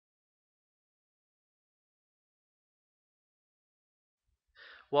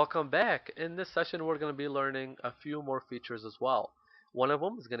Welcome back. In this session, we're going to be learning a few more features as well. One of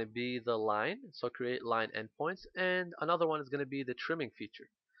them is going to be the line, so create line endpoints, and another one is going to be the trimming feature.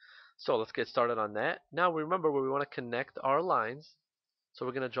 So let's get started on that. Now remember where we want to connect our lines. So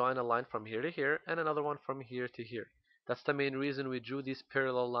we're going to join a line from here to here and another one from here to here. That's the main reason we drew these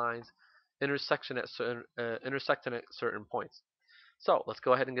parallel lines intersecting at certain points. So let's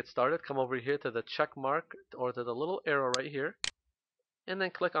go ahead and get started. Come over here to the check mark or to the little arrow right here and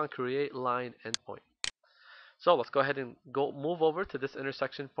then click on create line endpoint. So let's go ahead and move over to this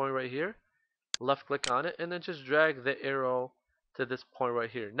intersection point right here, left click on it, and then just drag the arrow to this point right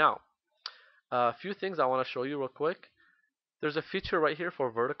here. Now, a few things I want to show you real quick. There's a feature right here for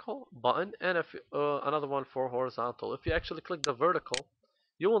vertical button and another one for horizontal. If you actually click the vertical,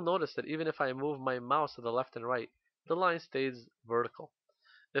 you will notice that even if I move my mouse to the left and right, the line stays vertical.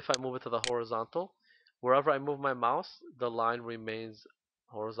 If I move it to the horizontal, wherever I move my mouse, the line remains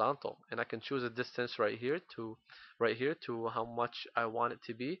horizontal. And I can choose a distance right here to how much I want it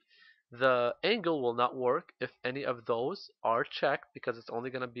to be. The angle will not work if any of those are checked because it's only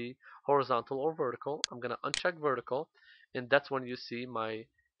going to be horizontal or vertical. I'm going to uncheck vertical, and that's when you see my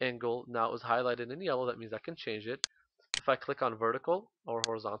angle now is highlighted in yellow. That means I can change it. If I click on vertical or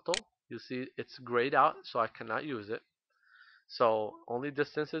horizontal, you see it's grayed out, so I cannot use it. So only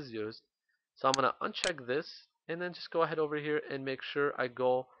distance is used. So I'm going to uncheck this and then just go ahead over here and make sure I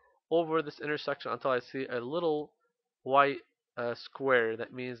go over this intersection until I see a little white square.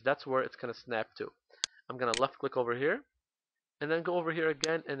 That means that's where it's going to snap to. I'm going to left click over here and then go over here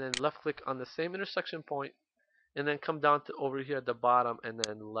again and then left click on the same intersection point and then come down to over here at the bottom and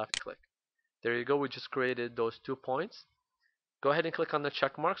then left click. There you go. We just created those 2 points. Go ahead and click on the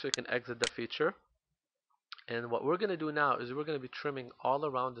check mark so you can exit the feature. And what we're going to do now is we're going to be trimming all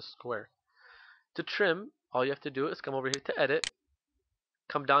around the square. To trim, all you have to do is come over here to edit,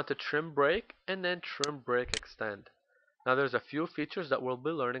 come down to trim break, and then trim break extend. Now there's a few features that we'll be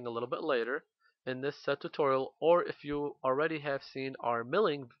learning a little bit later in this tutorial, or if you already have seen our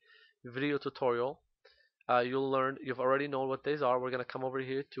milling video tutorial, you've already known what these are. We're going to come over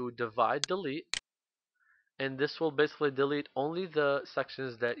here to divide delete, and this will basically delete only the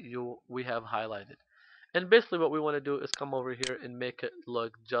sections that we have highlighted. And basically what we want to do is come over here and make it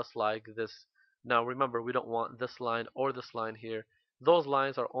look just like this. Now remember, we don't want this line or this line here. Those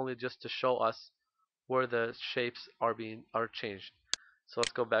lines are only just to show us where the shapes are changed. So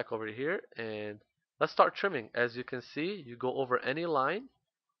let's go back over here and let's start trimming. As you can see, you go over any line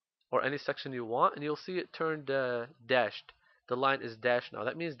or any section you want and you'll see it turned dashed. The line is dashed now.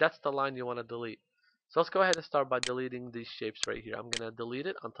 That means that's the line you want to delete. So let's go ahead and start by deleting these shapes right here. I'm going to delete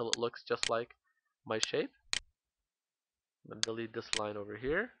it until it looks just like my shape. I'm going to delete this line over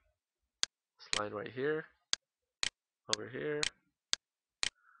here, this line right here, over here.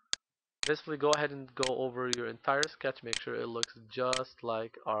 Basically, go ahead and go over your entire sketch, make sure it looks just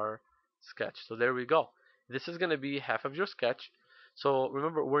like our sketch. So there we go. This is going to be half of your sketch. So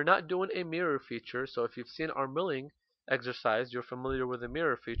remember, we're not doing a mirror feature. So if you've seen our milling exercise, you're familiar with the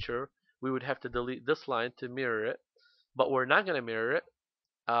mirror feature. We would have to delete this line to mirror it, but we're not going to mirror it.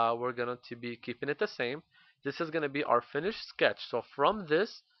 We're going to be keeping it the same. This is going to be our finished sketch. So from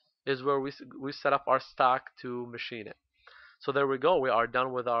this is where we set up our stock to machine it. So there we go. We are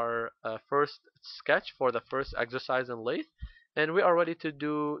done with our first sketch for the first exercise in lathe, and we are ready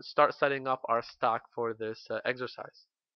to start setting up our stock for this exercise.